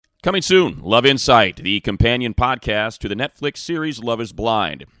Coming soon, Love Insight, the companion podcast to the Netflix series Love is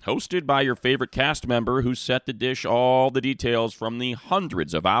Blind, hosted by your favorite cast member who set to dish all the details from the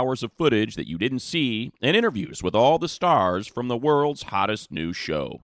hundreds of hours of footage that you didn't see and interviews with all the stars from the world's hottest new show.